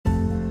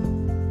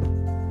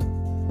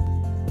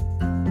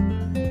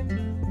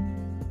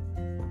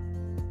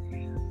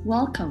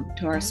Welcome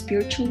to our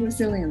Spiritual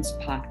Resilience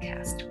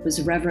podcast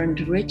with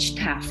Reverend Rich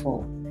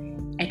Taffel,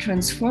 a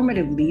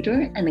transformative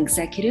leader and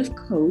executive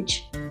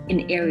coach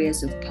in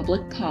areas of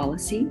public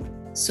policy,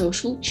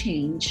 social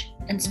change,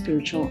 and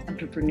spiritual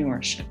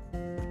entrepreneurship.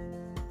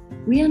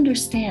 We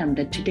understand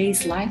that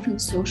today's life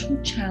and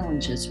social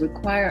challenges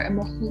require a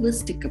more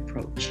holistic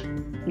approach,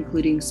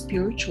 including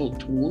spiritual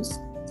tools,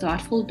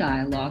 thoughtful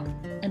dialogue,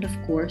 and of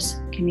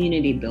course,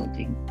 community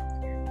building.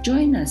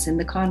 Join us in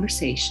the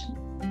conversation.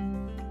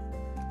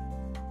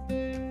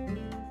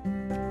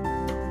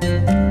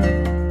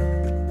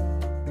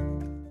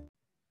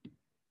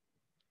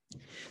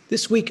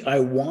 This week, I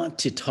want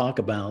to talk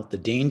about the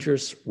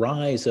dangerous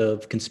rise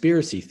of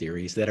conspiracy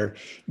theories that are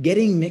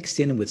getting mixed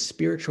in with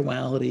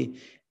spirituality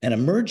and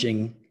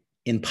emerging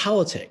in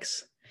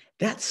politics.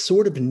 That's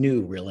sort of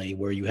new, really,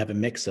 where you have a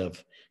mix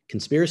of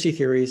conspiracy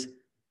theories,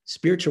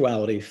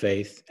 spirituality,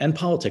 faith, and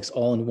politics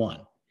all in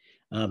one.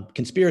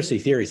 Conspiracy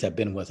theories have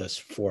been with us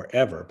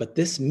forever, but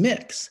this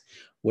mix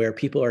where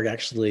people are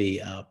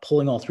actually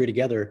pulling all three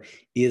together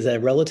is a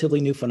relatively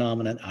new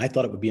phenomenon. I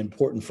thought it would be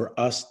important for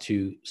us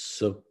to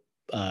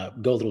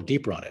go a little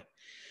deeper on it.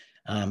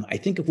 I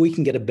think if we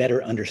can get a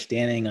better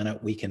understanding on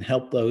it, we can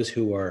help those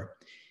who are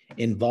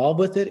involved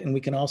with it, and we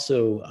can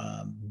also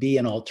be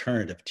an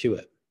alternative to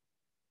it.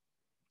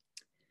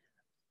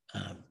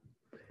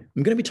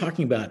 I'm going to be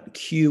talking about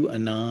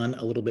QAnon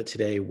a little bit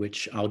today,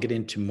 which I'll get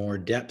into more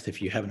depth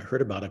if you haven't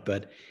heard about it,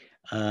 but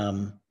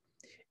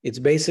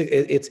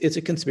it's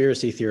a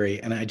conspiracy theory.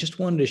 And I just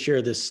wanted to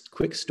share this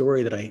quick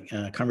story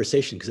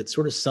conversation, because it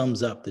sort of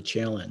sums up the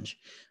challenge.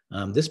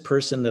 This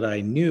person that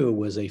I knew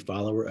was a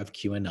follower of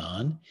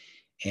QAnon,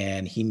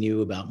 and he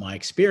knew about my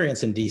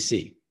experience in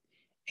DC.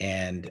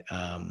 And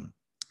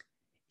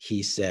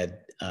he said,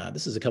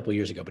 this is a couple of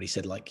years ago, but he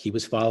said he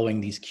was following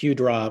these Q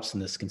drops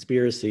and this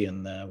conspiracy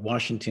and the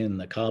Washington,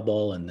 the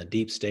Kabul and the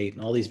deep state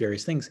and all these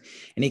various things.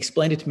 And he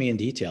explained it to me in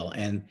detail.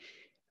 And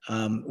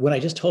when I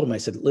just told him, I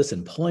said,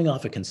 listen, pulling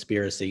off a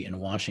conspiracy in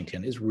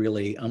Washington is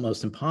really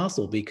almost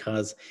impossible,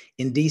 because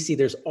in DC,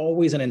 there's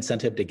always an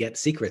incentive to get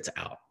secrets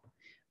out.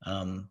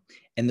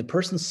 And the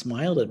person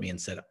smiled at me and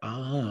said,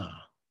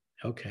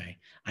 okay,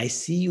 I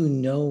see you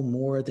know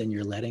more than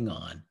you're letting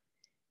on.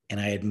 And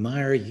I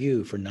admire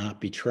you for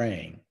not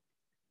betraying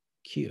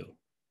Q.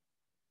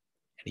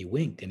 And he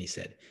winked and he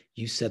said,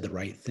 you said the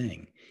right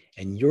thing.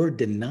 And your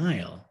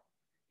denial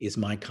is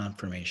my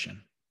confirmation.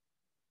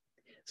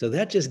 So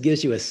that just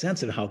gives you a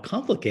sense of how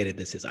complicated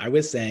this is. I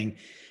was saying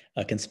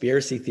a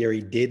conspiracy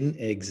theory didn't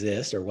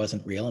exist or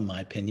wasn't real, in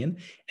my opinion.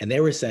 And they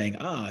were saying,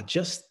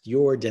 just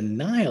your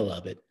denial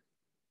of it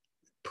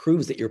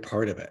proves that you're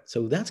part of it.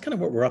 So that's kind of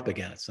what we're up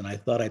against. And I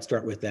thought I'd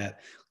start with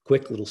that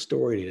quick little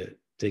story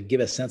to give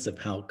a sense of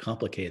how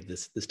complicated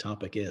this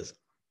topic is.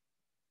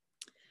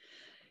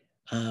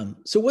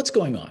 So what's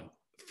going on?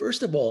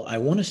 First of all, I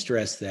want to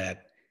stress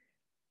that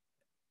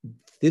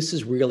this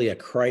is really a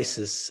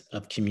crisis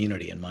of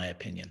community, in my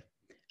opinion.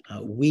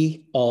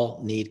 We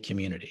all need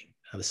community.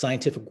 The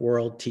scientific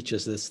world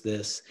teaches us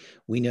this.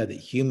 We know that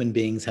human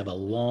beings have a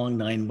long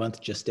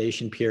 9-month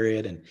gestation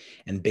period,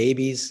 and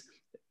babies,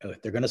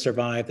 if they're going to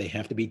survive, they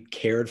have to be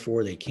cared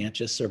for. They can't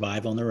just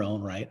survive on their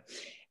own, right?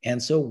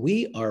 And so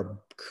we are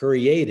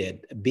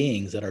created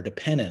beings that are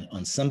dependent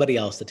on somebody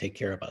else to take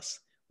care of us.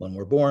 When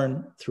we're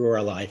born, through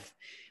our life,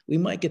 we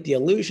might get the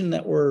illusion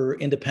that we're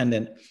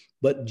independent,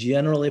 but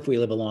generally, if we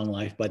live a long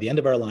life, by the end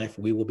of our life,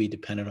 we will be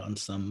dependent on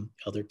some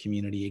other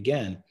community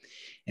again.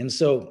 And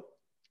so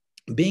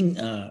being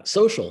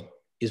social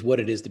is what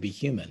it is to be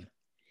human.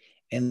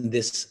 And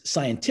this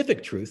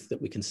scientific truth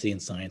that we can see in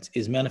science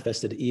is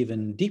manifested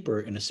even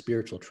deeper in a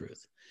spiritual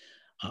truth.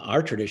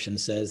 Our tradition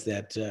says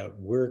that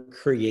we're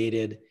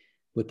created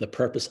with the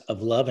purpose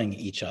of loving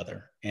each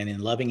other. And in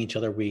loving each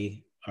other,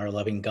 we are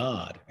loving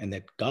God. And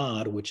that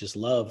God, which is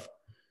love,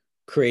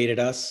 created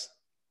us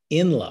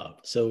in love.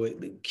 So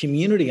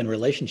community and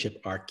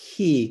relationship are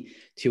key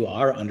to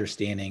our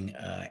understanding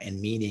and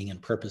meaning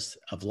and purpose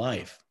of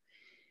life.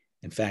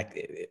 In fact,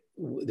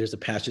 there's a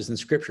passage in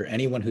scripture,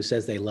 anyone who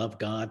says they love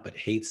God but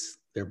hates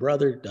their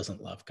brother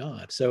doesn't love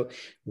God. So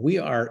we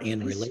are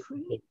in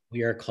relationship.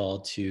 We are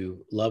called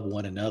to love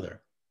one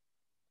another.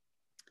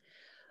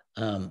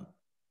 Now,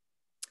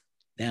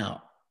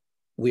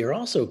 we are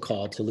also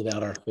called to live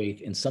out our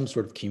faith in some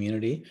sort of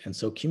community. And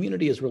so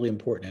community is really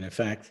important. And in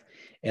fact,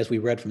 as we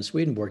read from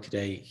Swedenborg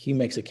today, he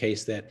makes a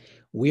case that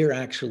we are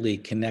actually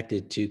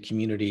connected to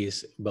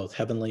communities, both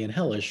heavenly and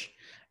hellish,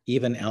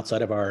 even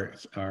outside of our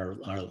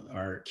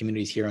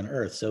communities here on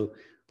earth. So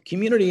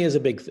community is a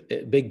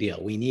big deal.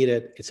 We need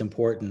it. It's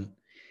important.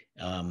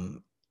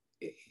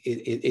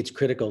 It's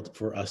critical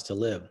for us to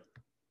live.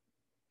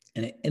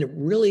 And it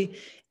really,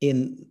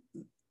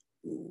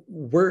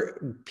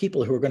 we're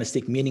people who are going to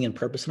seek meaning and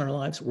purpose in our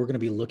lives. We're going to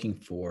be looking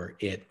for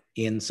it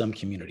in some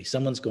community.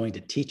 Someone's going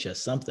to teach us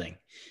something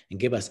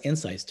and give us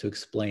insights to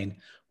explain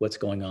what's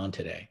going on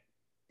today.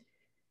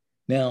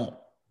 Now,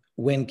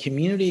 when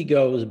community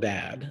goes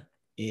bad,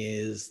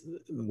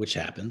 which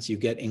happens, you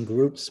get in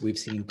groups. We've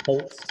seen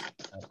cults,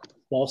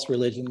 false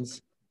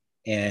religions,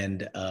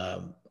 and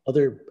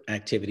other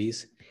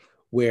activities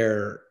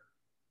where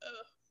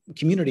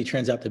community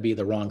turns out to be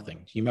the wrong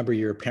thing. You remember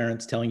your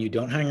parents telling you,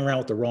 don't hang around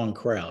with the wrong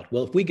crowd.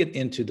 Well, if we get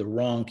into the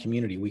wrong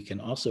community, we can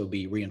also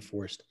be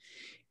reinforced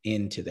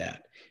into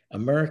that.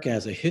 America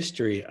has a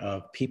history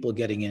of people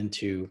getting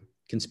into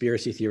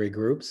conspiracy theory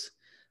groups.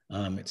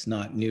 It's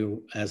not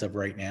new as of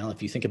right now.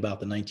 If you think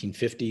about the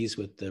 1950s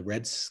with the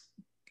Red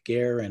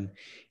Scare, and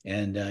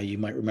you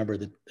might remember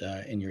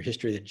that in your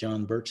history that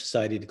John Birch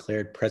Society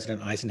declared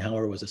President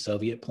Eisenhower was a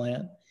Soviet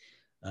plan.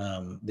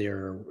 There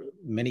are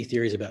many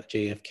theories about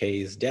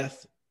JFK's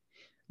death.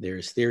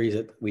 There's theories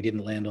that we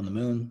didn't land on the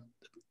moon.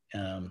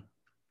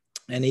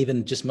 And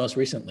even just most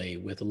recently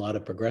with a lot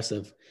of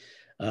progressive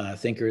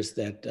thinkers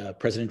that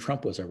President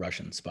Trump was a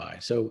Russian spy.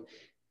 So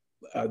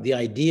the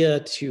idea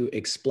to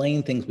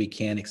explain things we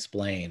can't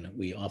explain,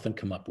 we often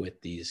come up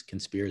with these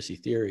conspiracy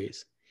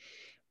theories.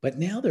 But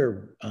now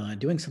they're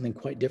doing something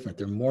quite different.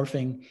 They're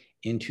morphing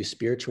into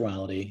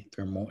spirituality.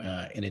 They're more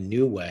in a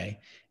new way,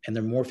 and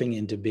they're morphing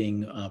into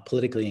being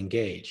politically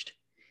engaged.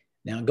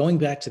 Now, going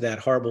back to that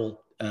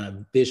horrible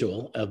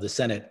visual of the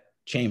Senate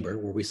chamber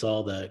where we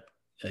saw the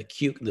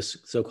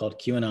so-called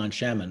QAnon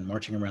shaman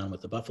marching around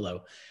with the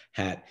buffalo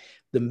hat,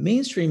 the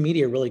mainstream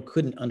media really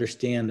couldn't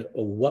understand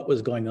what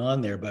was going on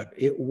there, but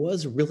it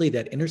was really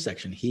that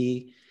intersection.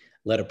 He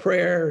led a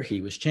prayer,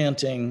 he was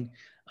chanting.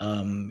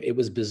 It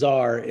was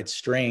bizarre, it's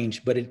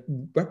strange, but it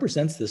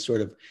represents this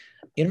sort of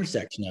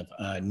intersection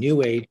of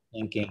New Age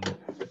thinking,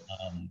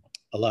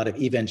 a lot of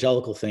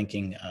evangelical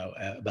thinking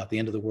about the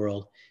end of the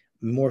world,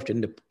 morphed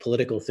into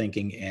political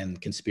thinking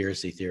and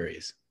conspiracy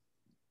theories.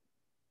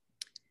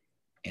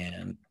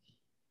 And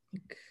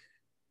there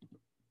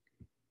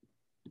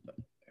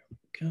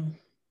we go.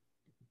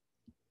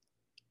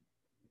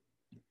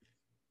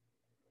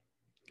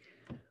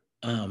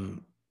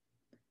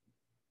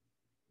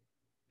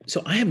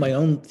 So I have my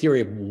own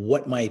theory of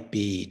what might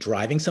be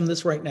driving some of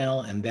this right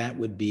now, and that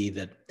would be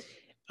that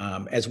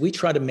as we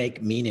try to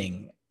make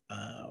meaning,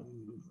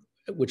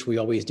 which we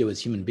always do as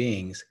human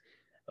beings,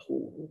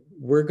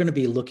 we're going to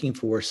be looking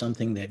for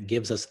something that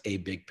gives us a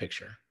big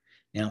picture.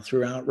 Now,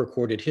 throughout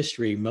recorded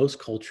history, most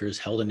cultures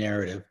held a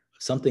narrative,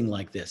 something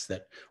like this,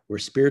 that we're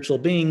spiritual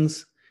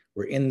beings,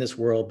 we're in this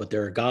world, but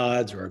there are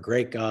gods or a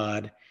great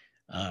God,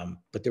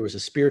 but there was a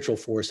spiritual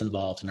force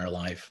involved in our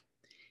life.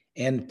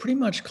 And pretty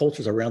much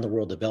cultures around the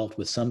world developed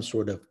with some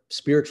sort of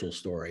spiritual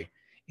story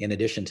in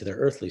addition to their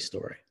earthly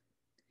story.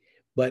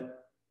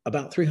 But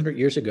about 300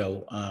 years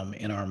ago,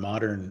 in our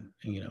modern,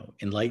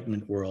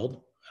 Enlightenment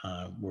world,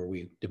 where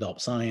we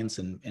developed science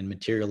and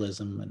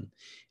materialism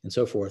and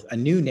so forth, a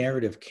new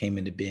narrative came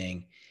into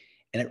being.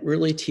 And it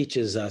really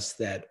teaches us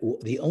that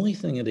the only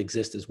thing that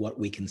exists is what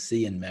we can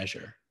see and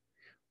measure.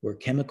 We're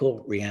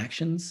chemical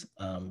reactions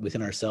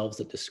within ourselves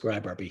that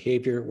describe our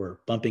behavior. We're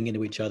bumping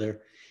into each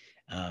other.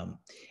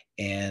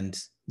 And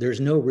there's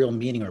no real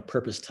meaning or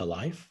purpose to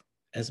life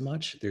as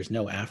much. There's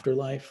no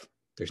afterlife.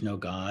 There's no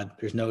God.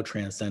 There's no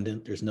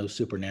transcendent. There's no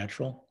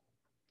supernatural.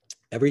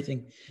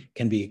 Everything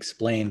can be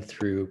explained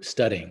through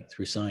studying,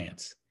 through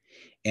science.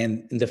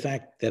 And the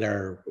fact that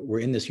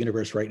we're in this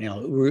universe right now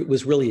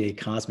was really a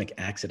cosmic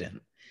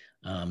accident.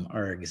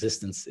 Our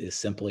existence is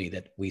simply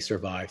that we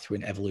survive through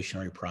an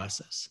evolutionary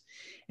process.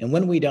 And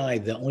when we die,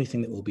 the only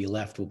thing that will be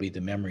left will be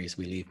the memories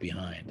we leave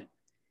behind.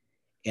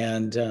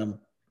 And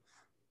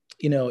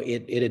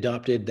it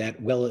adopted that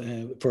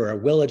for a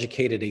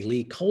well-educated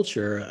elite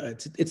culture.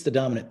 It's the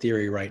dominant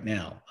theory right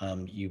now.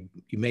 You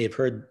may have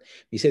heard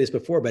me say this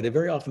before, but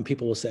very often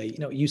people will say,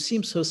 you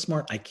seem so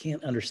smart. I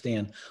can't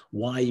understand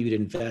why you'd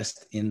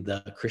invest in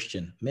the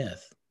Christian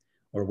myth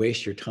or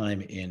waste your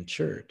time in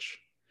church.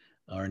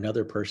 Or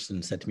another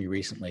person said to me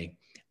recently,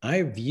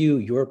 I view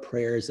your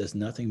prayers as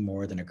nothing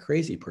more than a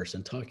crazy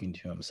person talking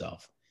to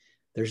himself.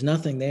 There's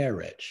nothing there,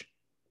 Rich.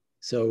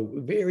 So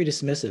very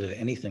dismissive of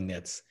anything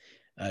that's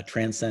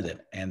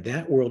transcendent. And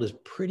that world is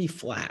pretty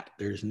flat.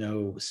 There's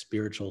no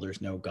spiritual,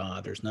 there's no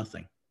God, there's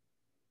nothing.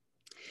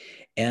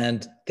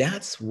 And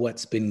that's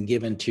what's been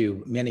given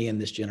to many in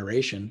this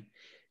generation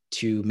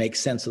to make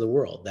sense of the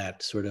world.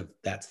 That's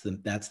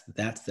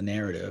the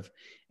narrative.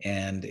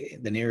 And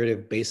the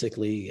narrative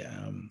basically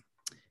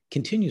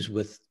continues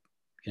with,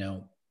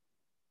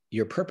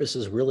 your purpose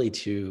is really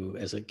to,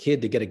 as a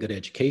kid, to get a good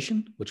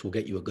education, which will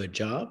get you a good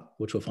job,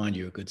 which will find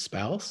you a good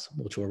spouse,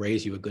 which will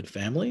raise you a good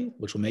family,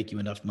 which will make you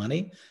enough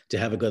money to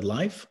have a good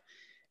life.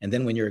 And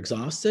then when you're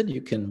exhausted,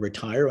 you can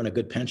retire on a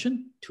good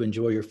pension to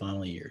enjoy your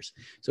final years.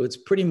 So it's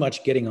pretty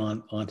much getting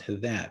onto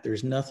that.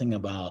 There's nothing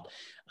about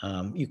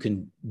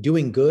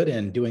doing good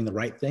and doing the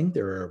right thing.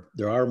 There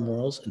are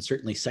morals, and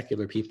certainly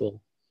secular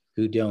people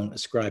who don't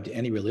ascribe to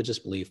any religious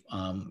belief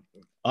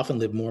often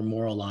live more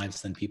moral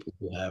lives than people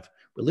who have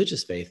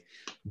religious faith,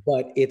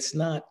 but there's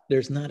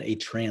not a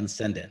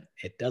transcendent.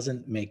 It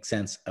doesn't make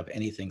sense of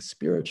anything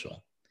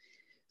spiritual.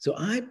 So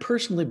I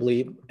personally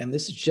believe, and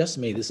this is just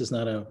me,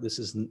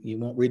 you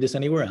won't read this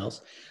anywhere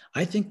else.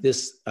 I think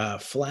this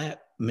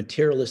flat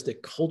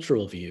materialistic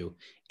cultural view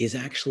is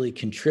actually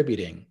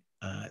contributing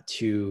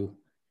to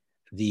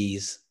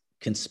these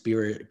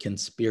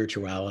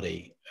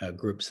conspirituality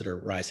groups that are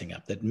rising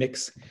up that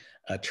mix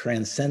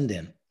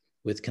transcendent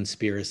with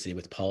conspiracy,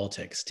 with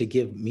politics, to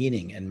give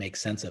meaning and make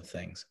sense of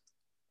things.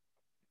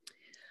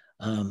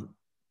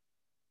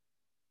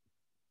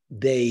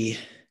 They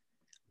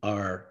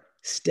are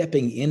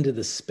stepping into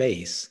the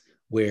space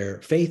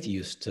where faith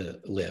used to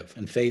live,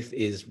 and faith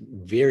is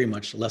very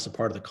much less a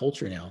part of the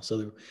culture now.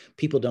 So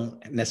people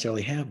don't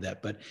necessarily have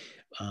that. But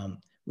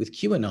with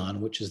QAnon,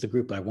 which is the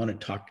group I want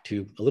to talk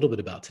to a little bit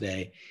about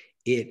today,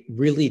 it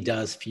really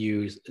does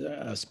fuse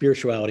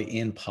spirituality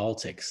and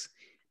politics.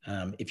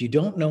 If you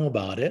don't know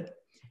about it,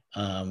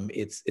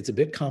 it's a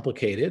bit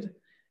complicated,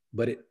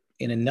 but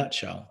in a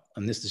nutshell,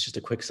 and this is just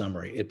a quick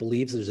summary, it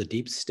believes there's a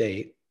deep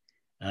state,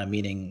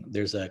 meaning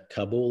there's a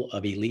cabal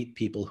of elite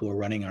people who are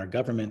running our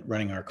government,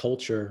 running our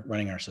culture,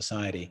 running our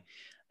society,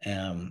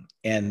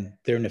 and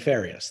they're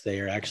nefarious. They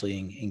are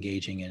actually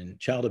engaging in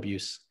child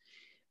abuse.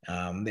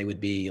 They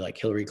would be like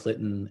Hillary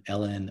Clinton,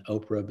 Ellen,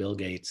 Oprah, Bill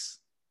Gates,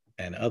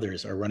 and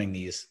others are running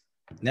these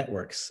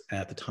networks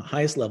at the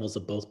highest levels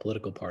of both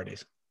political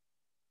parties.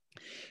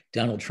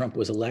 Donald Trump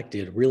was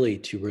elected really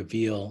to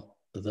reveal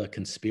the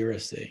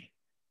conspiracy.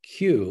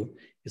 Q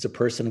is a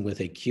person with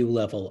a Q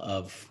level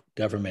of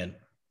government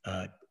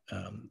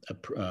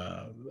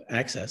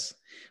access,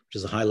 which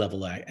is a high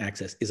level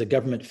access, is a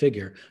government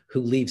figure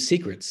who leaves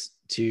secrets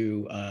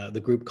to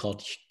the group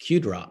called Q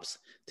drops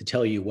to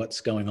tell you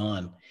what's going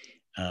on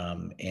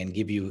and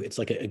give you, it's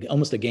like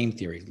almost a game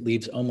theory,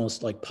 leaves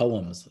almost like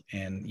poems,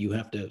 and you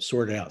have to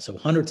sort it out. So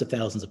hundreds of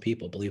thousands of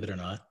people, believe it or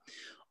not,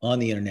 on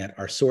the internet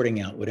are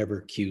sorting out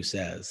whatever Q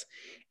says.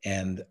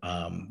 And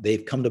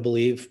they've come to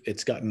believe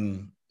it's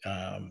grown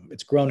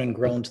and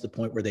grown to the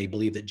point where they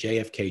believe that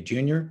JFK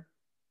Jr.,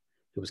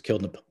 who was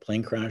killed in a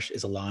plane crash,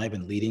 is alive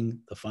and leading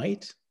the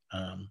fight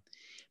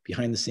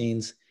behind the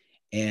scenes.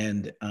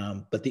 And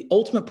but the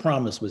ultimate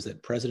promise was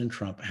that President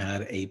Trump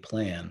had a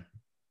plan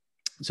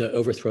to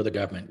overthrow the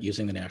government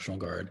using the National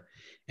Guard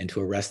and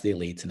to arrest the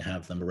elites and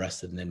have them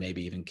arrested and then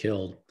maybe even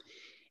killed.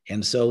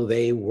 And so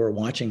they were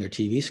watching their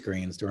TV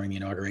screens during the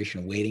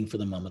inauguration, waiting for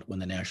the moment when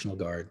the National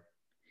Guard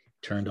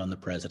turned on the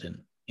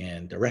president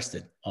and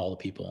arrested all the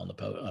people on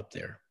the up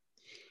there.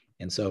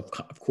 And so,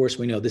 of course,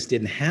 we know this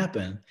didn't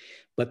happen,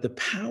 but the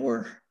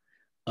power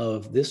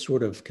of this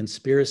sort of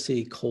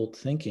conspiracy cult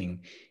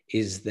thinking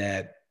is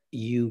that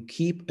you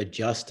keep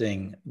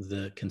adjusting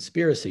the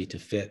conspiracy to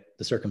fit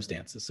the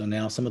circumstances. So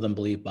now some of them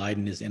believe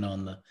Biden is in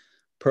on the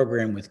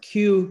program with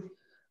Q.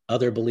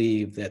 Others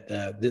believe that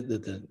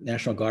the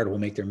National Guard will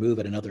make their move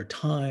at another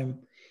time.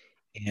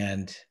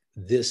 And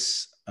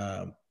this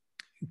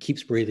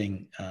keeps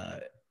breathing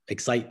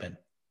excitement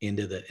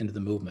into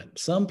the movement.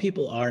 Some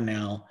people are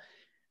now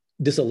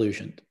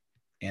disillusioned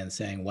and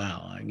saying,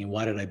 wow, I mean,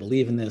 why did I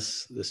believe in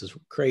this? This is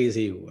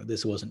crazy.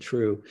 This wasn't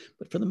true.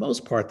 But for the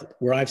most part,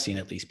 where I've seen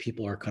at least,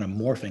 people are kind of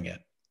morphing it.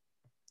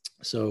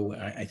 So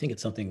I think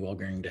it's something we're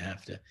going to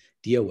have to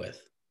deal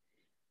with.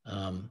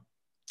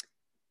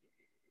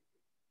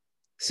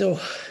 So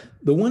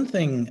the one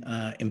thing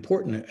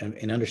important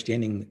in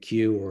understanding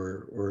Q,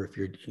 or if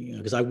you're,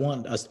 because I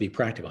want us to be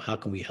practical, how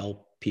can we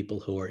help people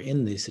who are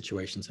in these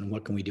situations, and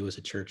what can we do as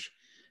a church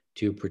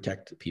to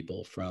protect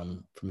people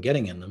from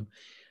getting in them?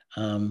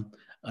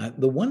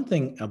 The one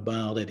thing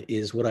about it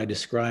is what I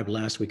described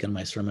last week in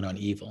my sermon on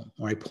evil,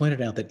 where I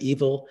pointed out that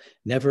evil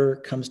never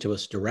comes to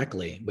us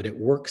directly, but it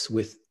works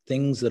with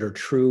things that are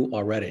true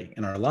already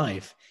in our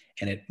life,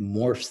 and it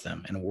morphs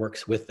them and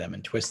works with them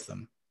and twists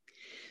them.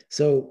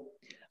 So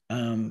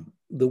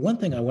the one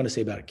thing I want to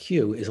say about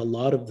Q is a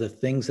lot of the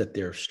things that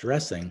they're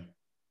stressing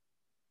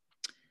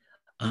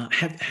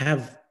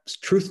have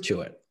truth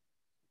to it.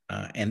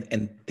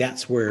 And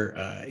that's where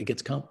it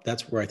gets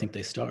that's where I think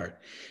they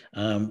start.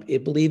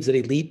 It believes that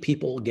elite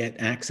people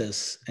get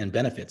access and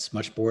benefits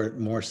much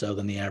more so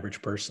than the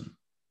average person.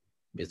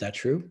 Is that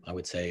true? I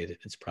would say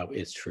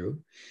it's true.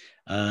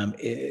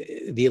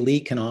 The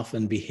elite can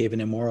often behave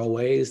in immoral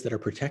ways that are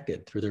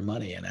protected through their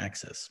money and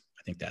access.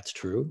 I think that's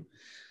true.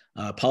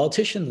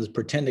 Politicians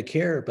pretend to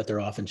care, but they're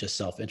often just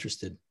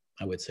self-interested.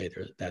 I would say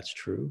that's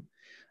true.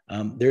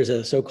 There's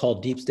a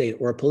so-called deep state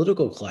or a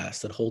political class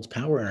that holds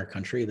power in our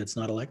country that's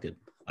not elected.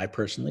 I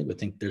personally would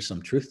think there's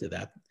some truth to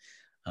that.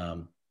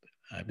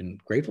 I've been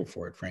grateful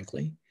for it,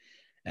 frankly,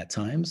 at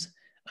times.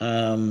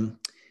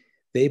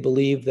 They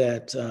believe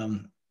that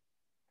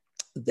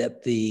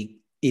that the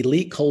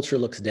elite culture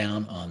looks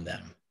down on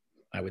them.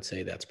 I would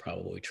say that's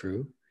probably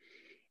true.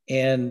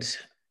 And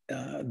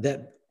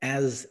that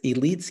as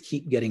elites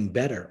keep getting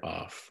better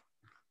off,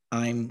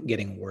 I'm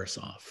getting worse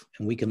off.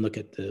 And we can look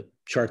at the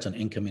charts on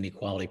income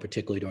inequality,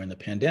 particularly during the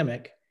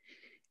pandemic,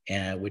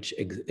 which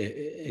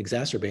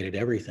exacerbated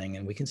everything.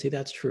 And we can see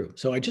that's true.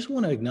 So I just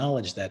want to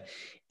acknowledge that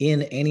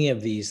in any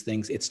of these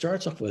things, it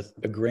starts off with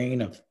a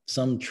grain of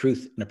some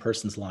truth in a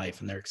person's life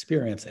and their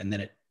experience, and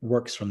then it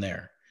works from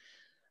there.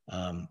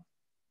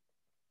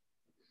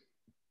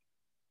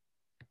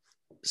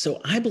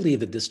 So I believe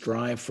that this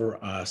drive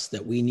for us,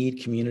 that we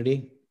need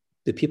community,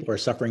 that people are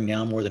suffering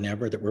now more than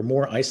ever, that we're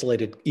more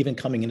isolated, even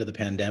coming into the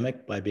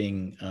pandemic by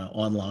being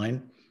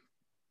online.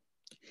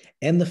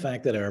 and the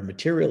fact that our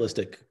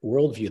materialistic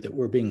worldview that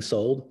we're being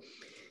sold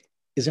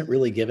isn't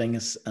really giving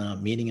us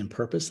meaning and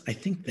purpose. I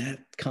think that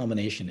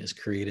combination has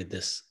created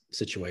this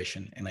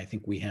situation, and I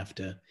think we have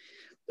to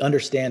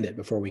understand it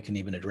before we can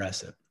even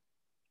address it.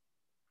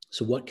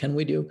 So what can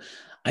we do?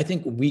 I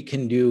think we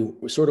can do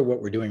sort of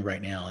what we're doing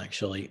right now,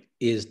 actually,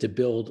 is to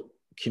build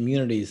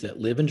communities that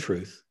live in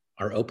truth,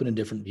 are open to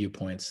different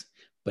viewpoints,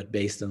 but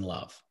based in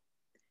love,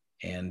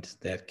 and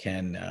that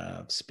can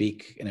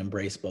speak and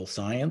embrace both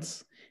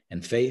science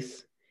and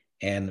faith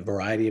and a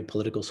variety of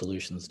political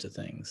solutions to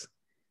things.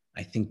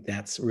 I think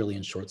that's really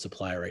in short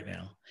supply right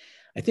now.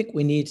 I think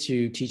we need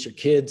to teach our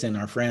kids and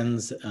our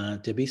friends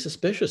to be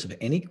suspicious of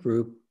any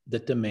group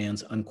that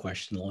demands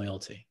unquestioned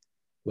loyalty,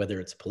 whether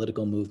it's a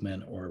political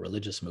movement or a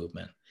religious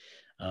movement.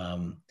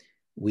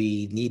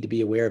 We need to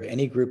be aware of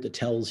any group that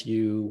tells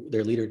you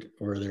their leader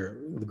or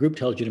the group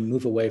tells you to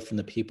move away from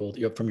the people,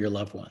 from your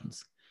loved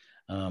ones.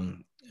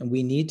 And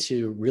we need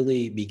to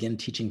really begin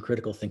teaching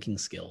critical thinking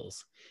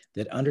skills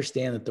that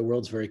understand that the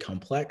world's very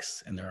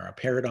complex and there are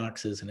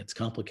paradoxes and it's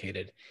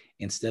complicated,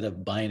 instead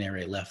of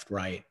binary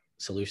left-right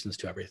solutions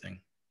to everything.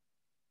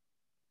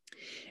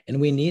 And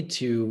we need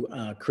to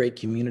create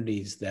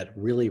communities that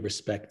really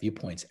respect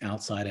viewpoints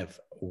outside of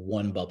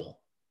one bubble.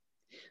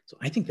 So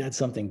I think that's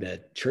something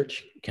that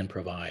church can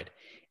provide,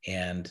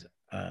 and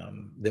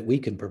that we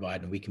can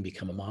provide and we can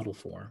become a model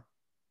for.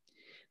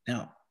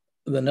 Now,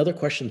 another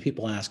question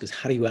people ask is,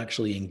 how do you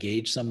actually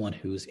engage someone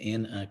who's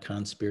in a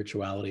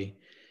conspirituality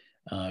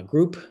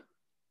group?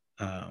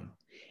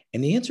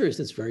 And the answer is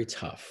it's very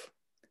tough.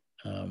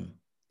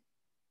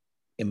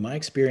 In my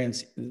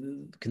experience,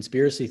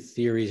 conspiracy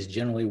theories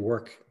generally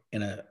work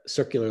in a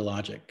circular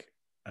logic.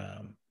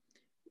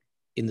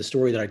 In the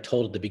story that I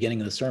told at the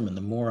beginning of the sermon,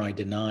 the more I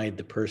denied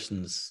the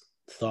person's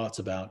thoughts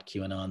about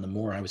QAnon, the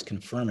more I was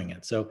confirming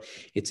it. So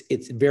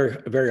it's very,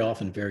 very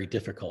often very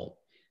difficult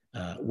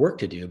work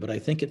to do, but I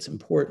think it's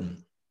important.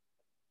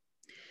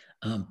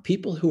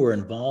 People who are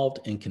involved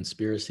in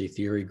conspiracy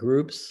theory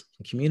groups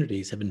and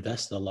communities have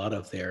invested a lot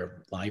of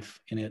their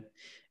life in it.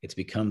 It's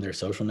become their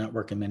social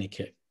network in many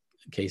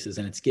cases,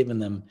 and it's given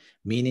them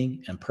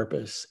meaning and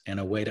purpose and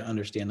a way to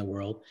understand the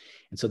world.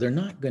 And so they're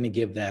not going to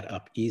give that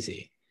up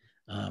easy.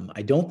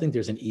 I don't think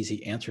there's an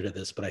easy answer to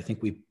this, but I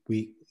think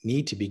we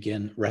need to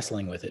begin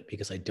wrestling with it,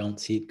 because I don't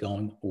see it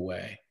going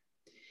away.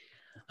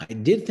 I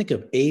did think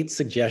of 8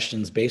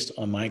 suggestions based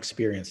on my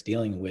experience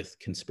dealing with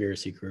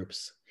conspiracy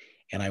groups,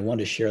 and I want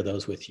to share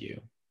those with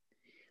you.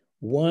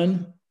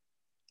 1,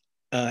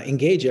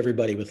 engage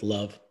everybody with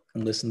love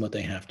and listen to what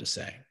they have to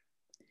say.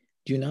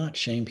 Do not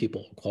shame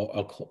people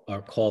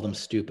or call them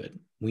stupid.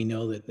 We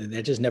know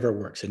that just never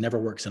works. It never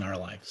works in our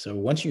life. So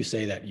once you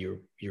say that,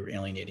 you're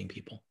alienating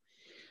people.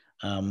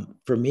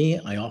 For me,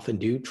 I often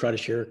do try to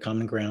share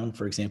common ground.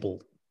 For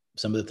example,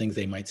 some of the things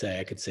they might say,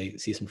 I could see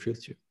some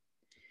truth to.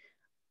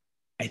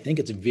 I think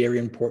it's very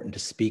important to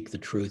speak the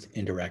truth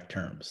in direct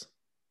terms.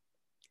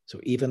 So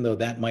even though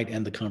that might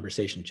end the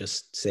conversation,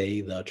 just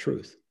say the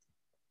truth.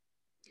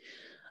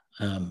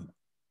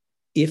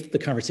 If the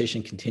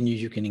conversation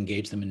continues, you can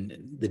engage them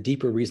in the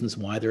deeper reasons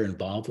why they're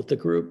involved with the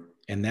group.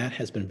 And that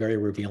has been very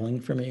revealing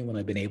for me when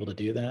I've been able to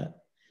do that.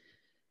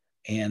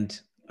 And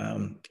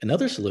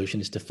another solution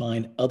is to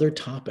find other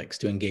topics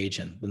to engage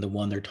in than the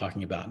one they're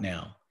talking about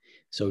now.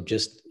 So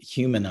just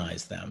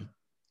humanize them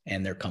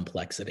and their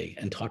complexity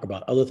and talk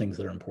about other things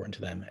that are important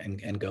to them,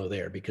 and go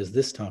there, because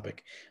this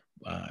topic,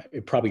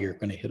 probably you're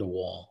going to hit a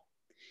wall.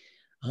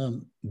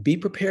 Be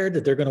prepared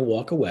that they're going to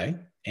walk away,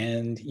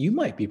 and you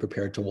might be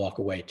prepared to walk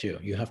away too.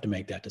 You have to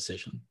make that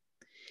decision.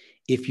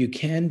 If you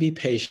can be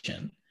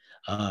patient,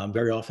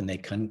 very often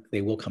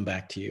they will come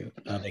back to you.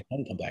 They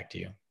can come back to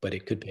you, but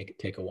it could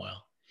take a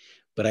while.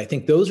 But I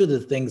think those are the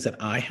things that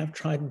I have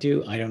tried to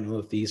do. I don't know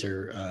if these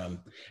are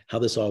how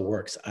this all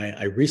works.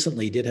 I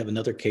recently did have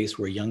another case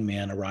where a young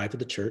man arrived at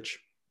the church.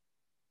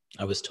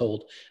 I was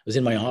told, I was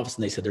in my office,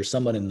 and they said, there's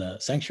someone in the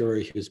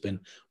sanctuary who's been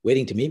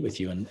waiting to meet with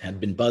you, and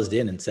had been buzzed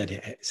in and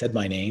said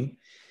my name,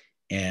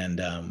 and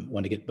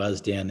wanted to get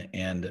buzzed in.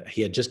 And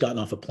he had just gotten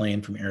off a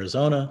plane from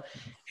Arizona,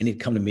 and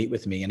he'd come to meet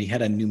with me. And he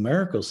had a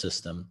numerical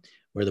system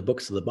where the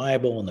books of the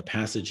Bible and the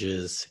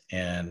passages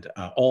and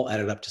all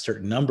added up to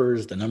certain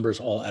numbers. The numbers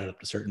all added up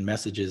to certain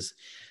messages.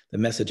 The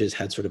messages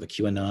had sort of a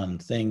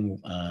QAnon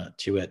thing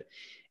to it.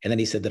 And then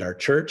he said that our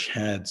church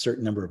had a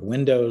certain number of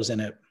windows in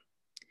it.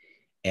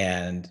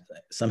 And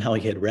somehow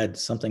he had read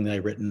something that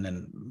I'd written,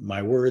 and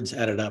my words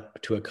added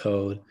up to a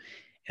code.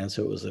 And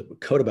so it was a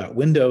code about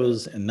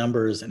windows and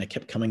numbers, and it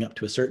kept coming up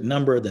to a certain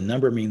number. The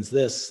number means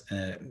this,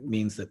 and it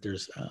means that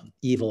there's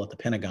evil at the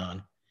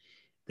Pentagon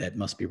that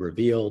must be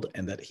revealed,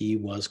 and that he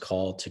was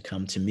called to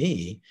come to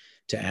me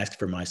to ask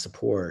for my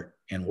support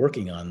and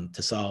working on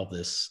to solve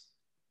this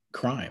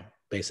crime,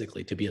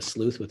 basically to be a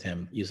sleuth with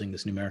him using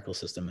this numerical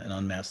system and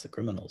unmask the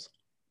criminals.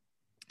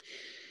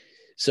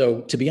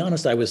 So to be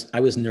honest, I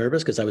was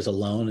nervous because I was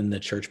alone in the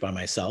church by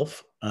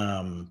myself.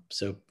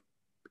 So,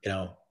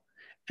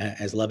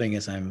 as loving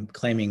as I'm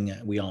claiming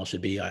we all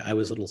should be, I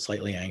was a little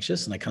slightly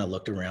anxious, and I kind of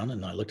looked around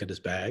and I looked at his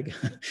bag.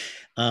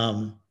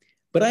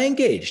 But I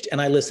engaged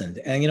and I listened.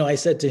 And, I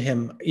said to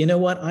him, you know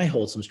what? I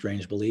hold some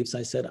strange beliefs.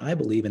 I said, I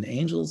believe in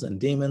angels and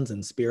demons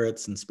and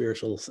spirits and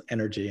spiritual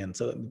energy. And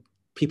so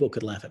people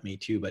could laugh at me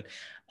too. But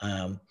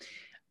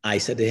I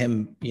said to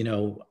him,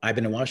 I've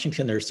been in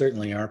Washington. There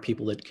certainly are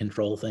people that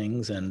control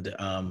things, and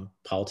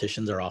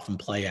politicians are often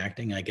play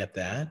acting. I get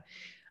that.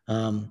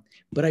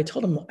 But I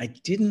told him I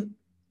didn't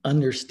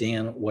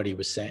understand what he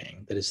was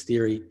saying, that his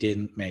theory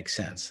didn't make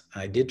sense.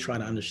 I did try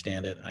to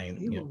understand it. It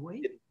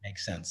didn't make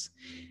sense.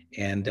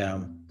 And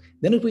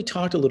then as we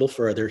talked a little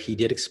further, he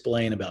did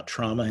explain about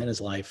trauma in his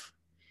life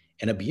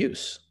and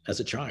abuse as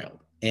a child.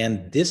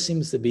 And this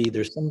seems to be,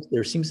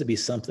 there seems to be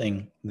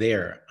something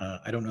there.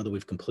 I don't know that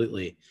we've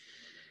completely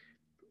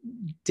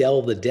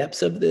delved the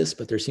depths of this,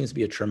 but there seems to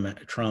be a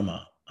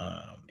trauma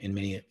in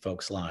many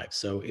folks' lives.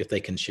 So if they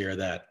can share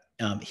that.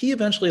 He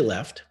eventually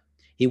left.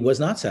 He was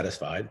not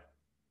satisfied.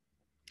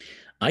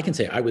 I can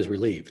say I was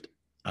relieved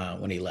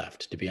when he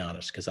left, to be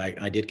honest, because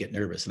I did get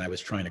nervous and I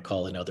was trying to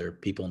call in other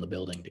people in the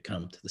building to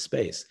come to the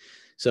space.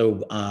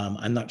 So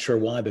I'm not sure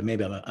why, but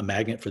maybe I'm a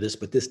magnet for this,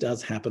 but this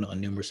does happen on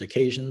numerous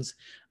occasions.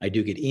 I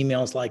do get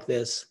emails like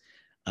this.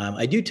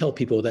 I do tell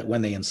people that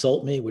when they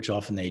insult me, which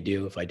often they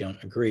do, if I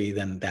don't agree,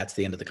 then that's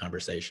the end of the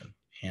conversation.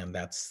 And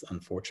that's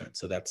unfortunate.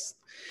 So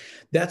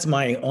that's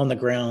my on the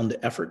ground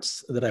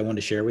efforts that I want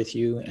to share with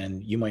you.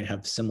 And you might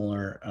have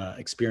similar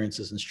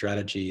experiences and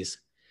strategies.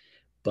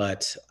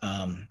 But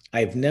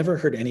I've never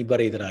heard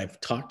anybody that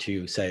I've talked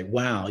to say,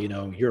 wow,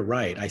 you're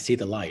right. I see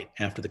the light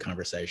after the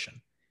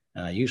conversation.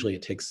 Usually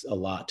it takes a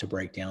lot to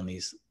break down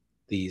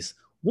these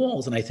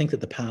walls. And I think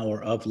that the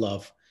power of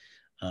love,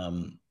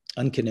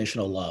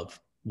 unconditional love,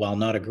 while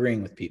not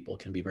agreeing with people,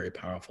 can be very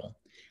powerful.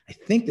 I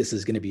think this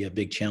is going to be a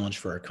big challenge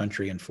for our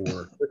country and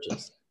for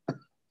churches.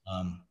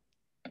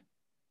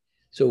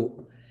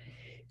 So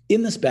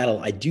in this battle,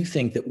 I do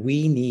think that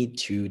we need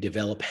to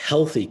develop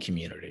healthy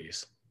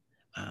communities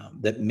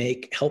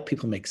that help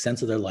people make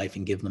sense of their life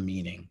and give them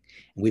meaning.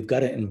 And we've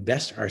got to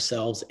invest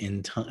ourselves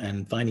in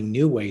finding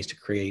new ways to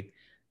create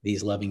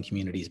these loving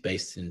communities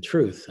based in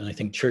truth. And I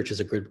think church is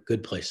a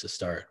good place to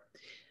start.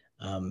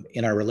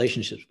 In our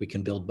relationships, we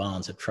can build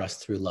bonds of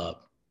trust through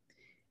love.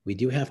 We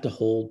do have to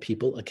hold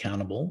people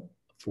accountable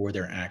for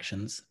their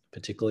actions,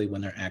 particularly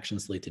when their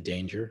actions lead to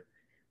danger.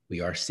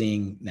 We are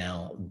seeing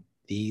now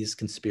these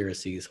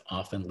conspiracies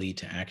often lead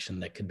to action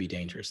that could be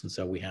dangerous. And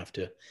so we have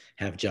to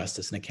have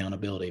justice and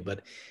accountability.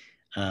 But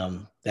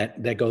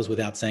that goes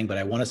without saying, but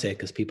I want to say it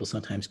because people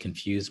sometimes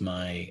confuse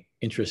my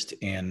interest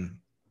in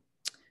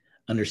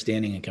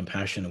understanding and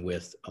compassion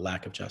with a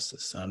lack of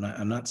justice.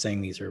 I'm not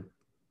saying these are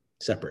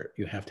separate.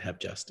 You have to have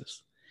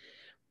justice.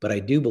 But I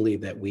do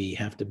believe that we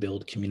have to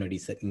build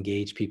communities that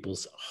engage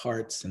people's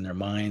hearts and their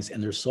minds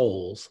and their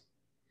souls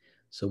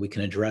so we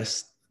can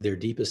address their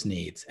deepest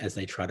needs as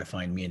they try to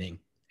find meaning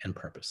and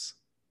purpose.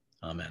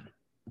 Amen.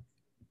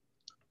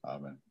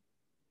 Amen.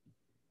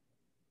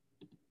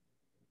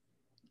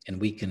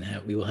 And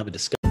we will have a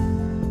discussion.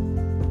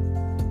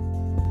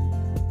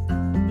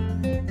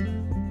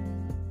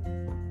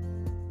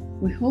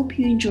 We hope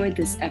you enjoyed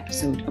this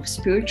episode of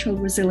Spiritual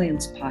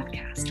Resilience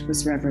Podcast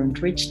with Reverend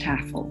Rich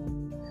Taffel.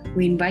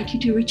 We invite you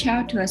to reach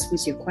out to us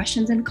with your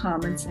questions and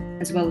comments,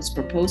 as well as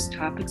proposed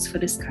topics for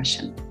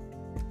discussion.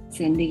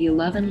 Sending you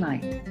love and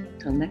light.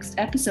 Till next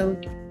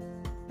episode.